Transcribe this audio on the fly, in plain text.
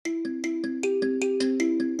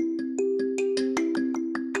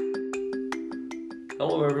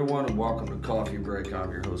Hello everyone and welcome to Coffee Break. I'm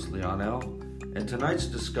your host Leonel. In tonight's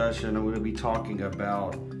discussion I'm going to be talking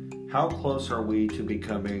about how close are we to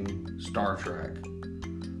becoming Star Trek.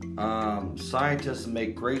 Scientists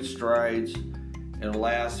make great strides in the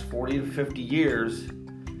last 40 to 50 years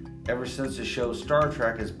ever since the show Star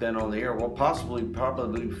Trek has been on the air. Well,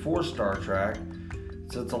 probably before Star Trek,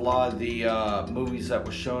 since a lot of the movies that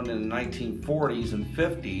were shown in the 1940s and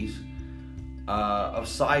 50s of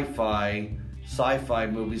sci-fi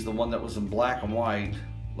movies, the one that was in black and white,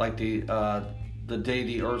 like the Day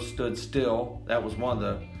the Earth Stood Still, that was one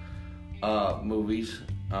of the movies.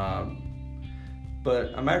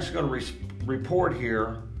 But I'm actually going to report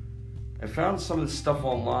here. I found some of the stuff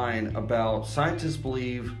online about scientists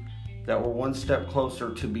believe that we're one step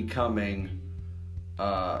closer to becoming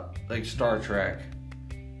like Star Trek.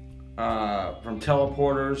 From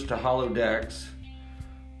teleporters to holodecks.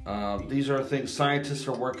 These are things scientists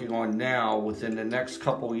are working on now. Within the next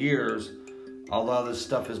couple years, a lot of this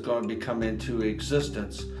stuff is going to come into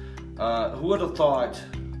existence. Who would have thought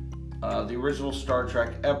the original Star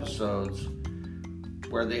Trek episodes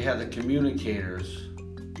where they had the communicators,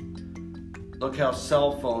 look how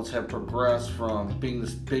cell phones have progressed from being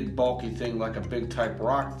this big bulky thing like a big type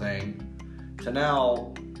rock thing to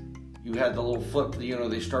now you had the little flip,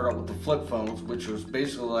 they start out with the flip phones, which was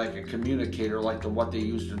basically like a communicator, like what they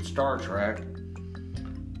used in Star Trek.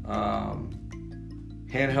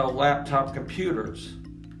 Handheld laptop computers,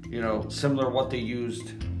 similar to what they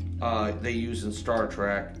used in Star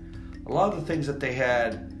Trek. A lot of the things that they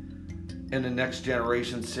had in the Next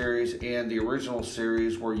Generation series and the original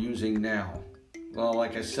series we're using now. Well,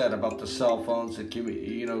 like I said about the cell phones,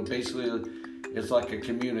 basically it's like a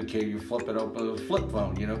communicator. You flip it open with a flip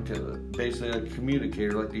phone, basically a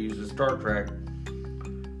communicator like they use in Star Trek.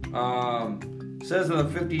 Says in the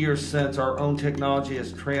 50 years since, our own technology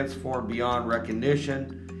has transformed beyond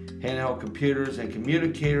recognition. Handheld computers and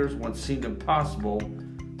communicators once seemed impossible,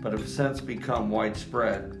 but have since become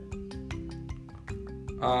widespread.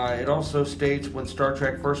 It also states when Star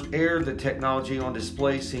Trek first aired, the technology on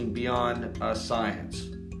display seemed beyond science.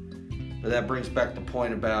 But that brings back the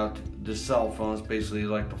point about the cell phones, basically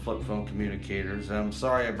like the flip phone communicators. I'm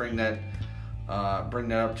sorry I bring that up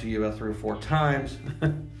to you about 3 or 4 times.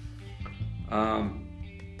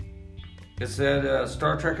 It said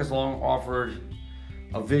Star Trek has long offered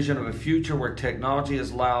a vision of a future where technology has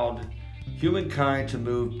allowed humankind to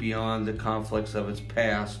move beyond the conflicts of its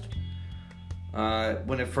past.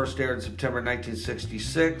 When it first aired in September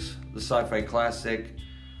 1966, the sci-fi classic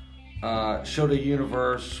showed a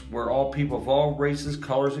universe where all people of all races,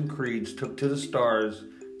 colors, and creeds took to the stars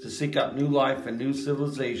to seek out new life and new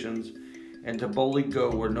civilizations and to boldly go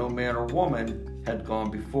where no man or woman had gone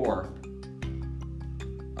before.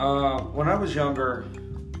 When I was younger,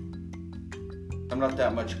 I'm not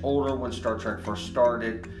that much older when Star Trek first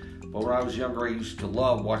started, but when I was younger I used to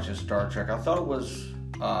love watching Star Trek. I thought it was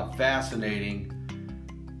fascinating,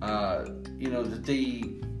 that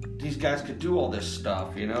these guys could do all this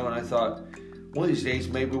stuff, and I thought, one of these days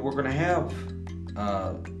maybe we're going to have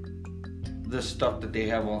this stuff that they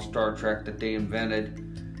have on Star Trek that they invented,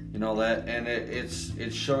 and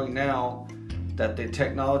it's showing now that the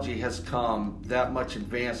technology has come that much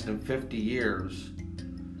advanced in 50 years.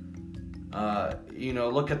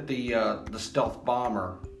 Look at the stealth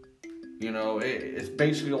bomber. It's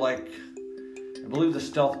basically like, I believe the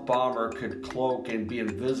stealth bomber could cloak and be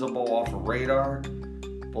invisible off of radar.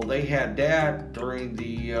 Well, they had that during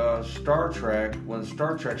the Star Trek, when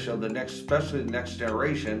Star Trek showed especially the Next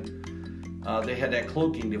Generation, they had that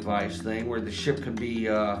cloaking device thing where the ship could be,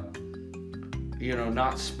 not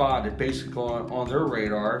spotted, basically on their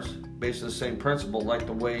radars, based on the same principle, like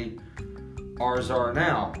the way ours are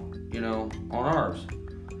now, on ours.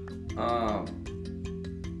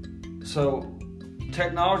 So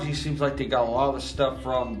technology seems like they got a lot of stuff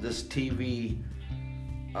from this TV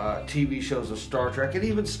shows of Star Trek, and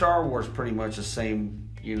even Star Wars pretty much the same,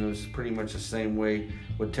 it's pretty much the same way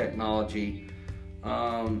with technology.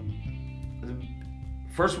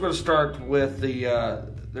 First we're going to start with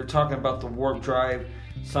they're talking about the warp drive.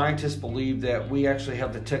 Scientists believe that we actually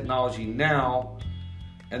have the technology now,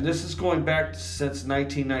 and this is going back since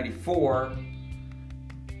 1994,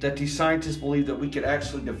 that these scientists believe that we could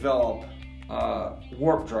actually develop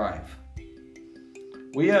warp drive.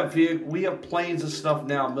 We have planes and stuff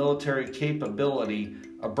now, military capability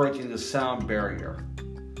of breaking the sound barrier.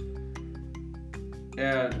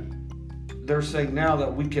 And they're saying now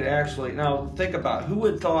that we could actually, now think about, who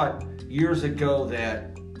would thought years ago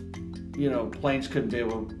that, planes couldn't be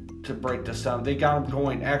able to break the sound. They got them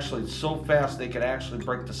going actually so fast they could actually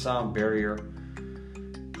break the sound barrier.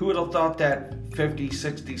 who would have thought that 50,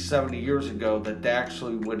 60, 70 years ago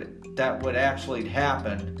that would actually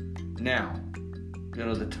happen now? You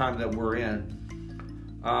know, the time that we're in.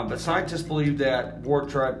 But scientists believe that warp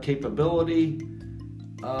drive capability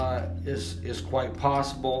is quite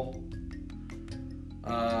possible.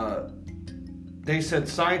 They said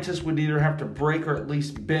scientists would either have to break or at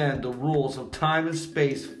least bend the rules of time and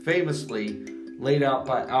space famously laid out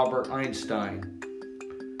by Albert Einstein.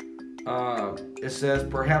 It says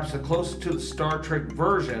perhaps the closest to the Star Trek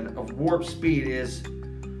version of warp speed is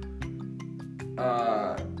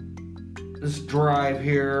this drive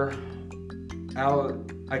here.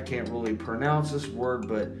 I can't really pronounce this word,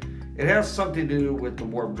 but it has something to do with the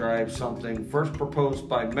warp drive. Something first proposed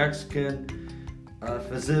by Mexican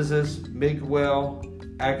physicist Miguel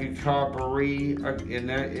Alcubierre in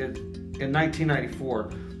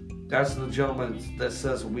 1994. That's the gentleman that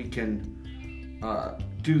says we can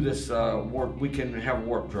do this warp. We can have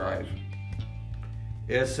warp drive.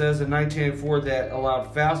 It says in 1984 that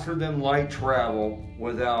allowed faster than light travel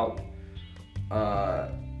without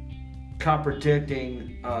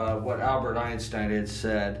contradicting what Albert Einstein had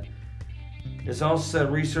said. It's also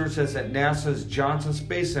said research says that NASA's Johnson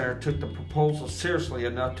Space Center took the proposal seriously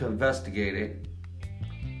enough to investigate it.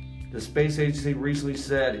 The space agency recently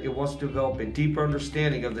said it wants to develop a deeper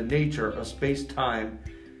understanding of the nature of space-time,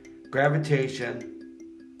 gravitation,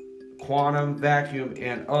 quantum, vacuum,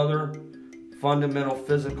 and other fundamental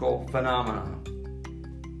physical phenomena.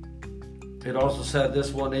 It also said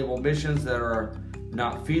this will enable missions that are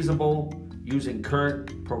not feasible using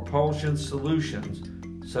current propulsion solutions,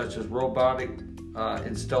 such as robotic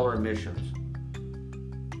and stellar missions.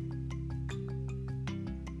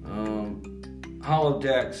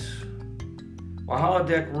 Holodecks. While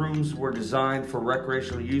holodeck rooms were designed for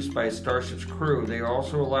recreational use by a starship's crew, they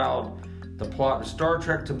also allowed the plot of Star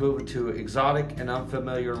Trek to move into exotic and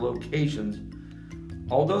unfamiliar locations.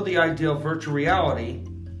 Although the idea of virtual reality,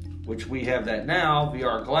 which we have that now,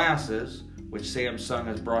 VR glasses, which Samsung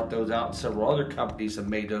has brought those out and several other companies have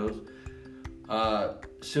made those, so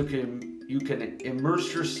you can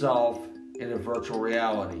immerse yourself in a virtual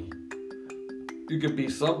reality. You could be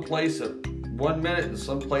someplace at 1 minute and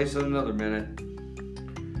someplace at another minute.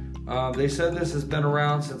 They said this has been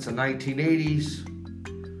around since the 1980s,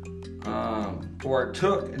 or it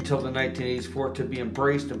took until the 1980s for it to be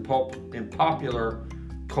embraced in popular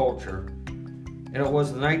culture. And it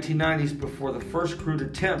was the 1990s before the first crude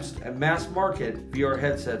attempts at mass market VR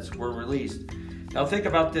headsets were released. Now think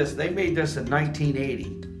about this. They made this in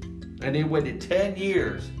 1980, and they waited 10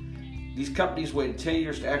 years. These companies waited 10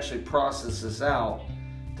 years to actually process this out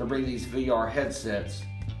to bring these VR headsets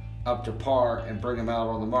up to par and bring them out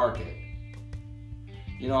on the market.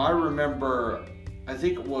 You know, I remember, I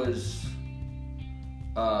think it was,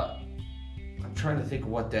 I'm trying to think of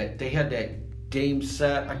what they had that game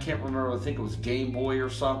set. I can't remember, I think it was Game Boy or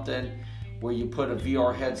something, where you put a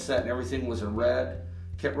VR headset and everything was in red.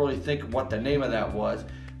 Can't really think of what the name of that was,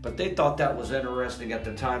 but they thought that was interesting at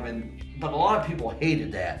the time, but a lot of people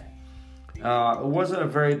hated that. It wasn't a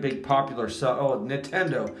very big popular sell. Oh,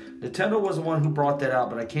 Nintendo. Nintendo was the one who brought that out,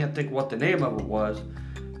 but I can't think what the name of it was.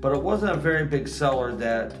 But it wasn't a very big seller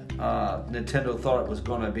that Nintendo thought it was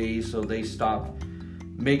going to be, so they stopped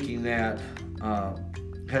making that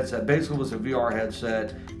headset. Basically, it was a VR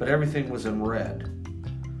headset, but everything was in red.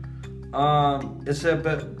 It said,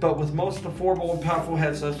 but with most affordable and powerful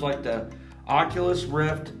headsets like the Oculus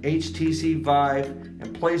Rift, HTC Vive,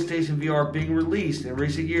 and PlayStation VR being released in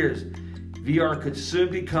recent years, VR could soon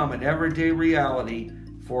become an everyday reality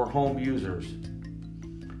for home users.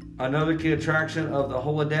 Another key attraction of the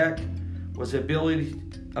holodeck was the ability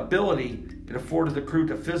it afforded the crew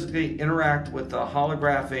to physically interact with the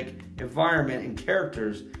holographic environment and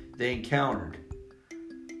characters they encountered.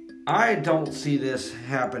 I don't see this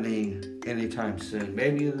happening anytime soon.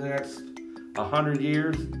 Maybe in the next 100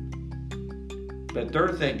 years. But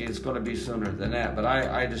they're thinking it's going to be sooner than that. But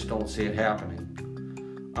I just don't see it happening.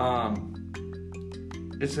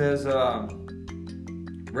 It says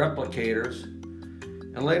replicators.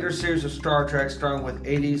 In later series of Star Trek, starting with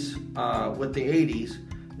the 80s,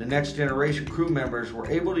 the Next Generation crew members were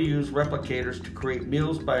able to use replicators to create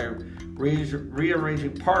meals by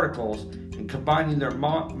rearranging particles and combining their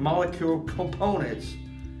molecular components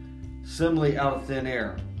similarly out of thin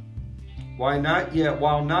air. While not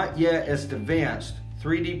yet as advanced,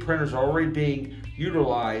 3D printers are already being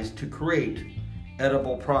utilized to create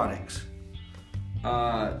edible products.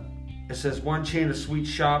 It says one chain of sweet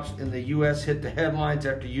shops in the U.S. hit the headlines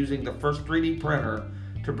after using the first 3D printer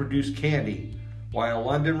to produce candy, while a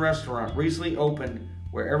London restaurant recently opened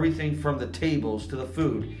where everything from the tables to the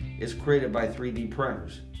food is created by 3D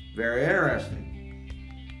printers. Very interesting.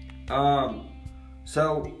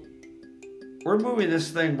 So we're moving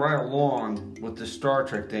this thing right along with the Star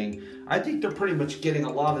Trek thing. I think they're pretty much getting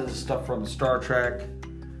a lot of this stuff from the Star Trek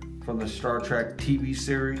TV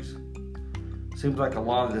series. Seems like a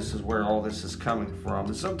lot of this is where all this is coming from.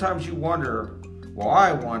 And sometimes you wonder, well,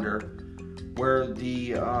 I wonder, where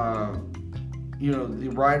the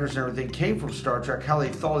the writers and everything came from Star Trek, how they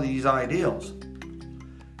thought of these ideals.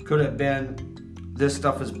 Could have been this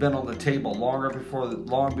stuff has been on the table long before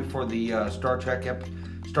the Star Trek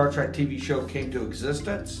TV show came to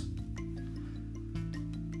existence.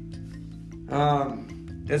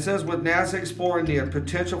 It says, with NASA exploring the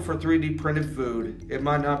potential for 3D printed food, it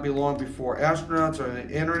might not be long before astronauts on the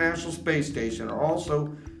International Space Station are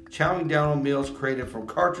also chowing down on meals created from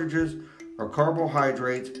cartridges or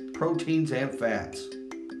carbohydrates, proteins, and fats.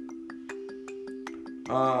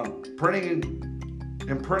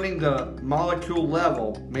 Printing the molecule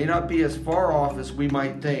level may not be as far off as we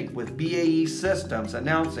might think, with BAE Systems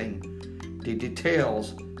announcing the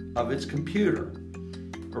details of its computer.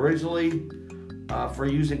 Originally, for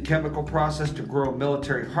using chemical process to grow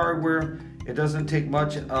military hardware, it doesn't take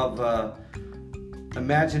much of an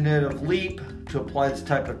imaginative leap to apply this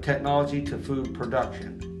type of technology to food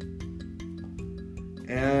production.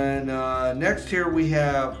 And next here we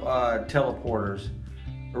have teleporters.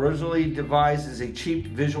 Originally devised as a cheap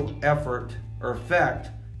visual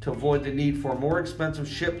effect to avoid the need for more expensive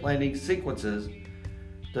ship landing sequences,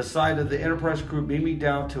 the sight of the Enterprise crew beaming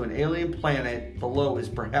down to an alien planet below is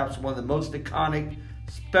perhaps one of the most iconic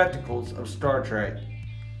spectacles of Star Trek.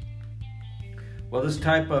 While this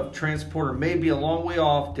type of transporter may be a long way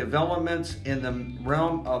off, developments in the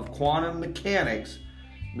realm of quantum mechanics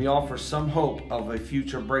may offer some hope of a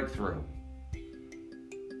future breakthrough.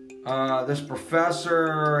 This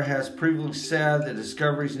professor has previously said the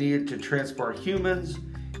discoveries needed to transport humans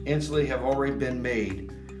instantly have already been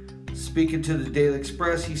made. Speaking to the Daily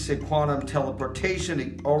Express, he said quantum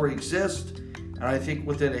teleportation already exists, and I think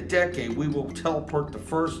within a decade we will teleport the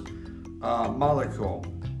first molecule.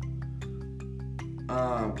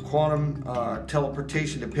 Quantum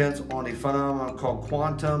teleportation depends on a phenomenon called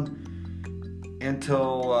quantum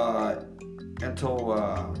entanglement,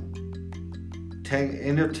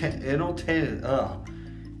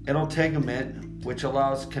 which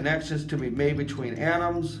allows connections to be made between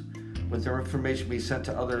atoms, with their information being sent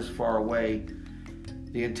to others far away.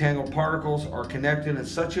 The entangled particles are connected in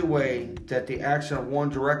such a way that the action of one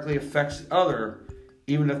directly affects the other,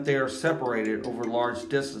 even if they are separated over large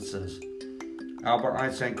distances. Albert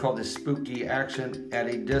Einstein called this spooky action at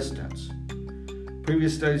a distance.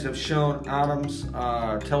 Previous studies have shown atoms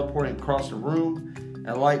teleporting across a room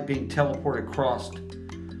and light being teleported across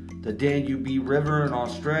the Danube River in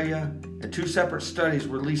Australia. And two separate studies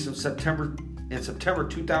released in September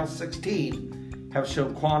 2016 have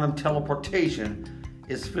shown quantum teleportation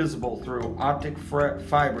is visible through optic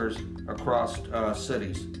fibers across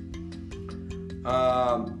cities.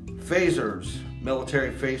 Phasers,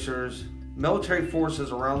 military phasers. Military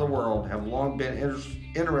forces around the world have long been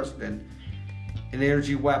interested in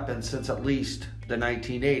energy weapons since at least the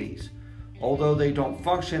 1980s. Although they don't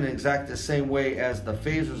function in exactly the same way as the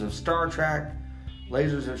phasers of Star Trek,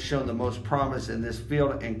 lasers have shown the most promise in this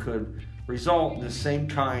field and could result in the same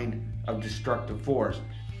kind of destructive force.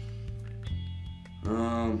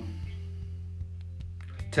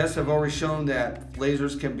 Tests have already shown that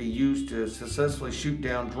lasers can be used to successfully shoot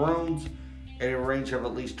down drones at a range of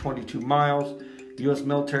at least 22 miles. The U.S.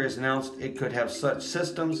 military has announced it could have such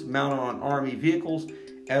systems mounted on Army vehicles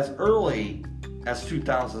as early as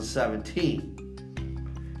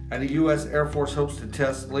 2017. And the U.S. Air Force hopes to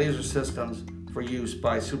test laser systems for use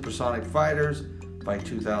by supersonic fighters by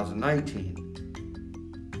 2019.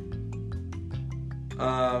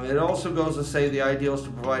 It also goes to say the ideal is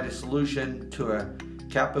to provide a solution to a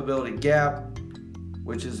capability gap,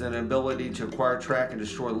 which is an ability to acquire, track, and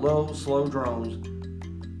destroy slow drones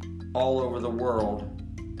all over the world.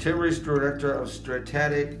 Tim Reese, Director of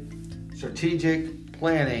Strategic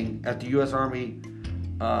Planning at the U.S. Army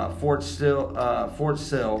Fort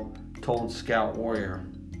Sill, told Scout Warrior.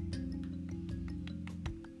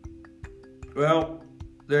 Well,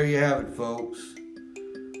 there you have it, folks.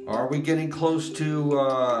 Are we getting close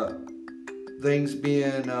to things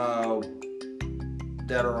being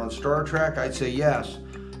that are on Star Trek? I'd say yes.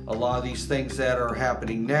 A lot of these things that are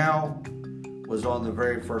happening now was on the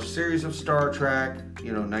very first series of Star Trek,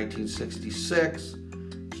 1966.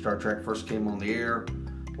 Star Trek first came on the air.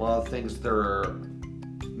 A lot of things they're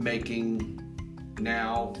making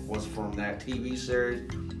now was from that TV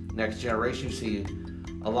series. Next Generation, you see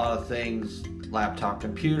a lot of things, laptop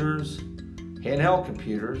computers, handheld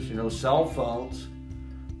computers, cell phones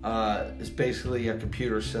is basically a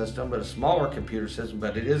computer system, but a smaller computer system,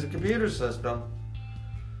 but it is a computer system.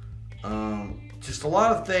 Just a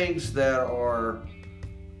lot of things that are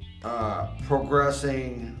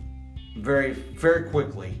progressing very, very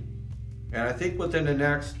quickly. And I think within the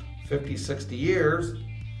next 50, 60 years,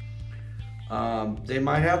 they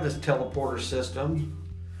might have this teleporter system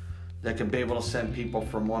that can be able to send people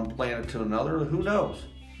from one planet to another. Who knows?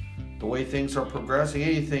 The way things are progressing,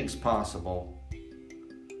 anything's possible.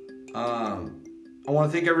 I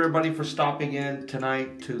want to thank everybody for stopping in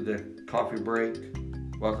tonight to the coffee break.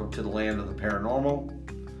 Welcome to the land of the paranormal.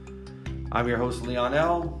 I'm your host, Leon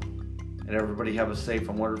L., and everybody have a safe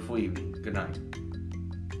and wonderful evening. Good night.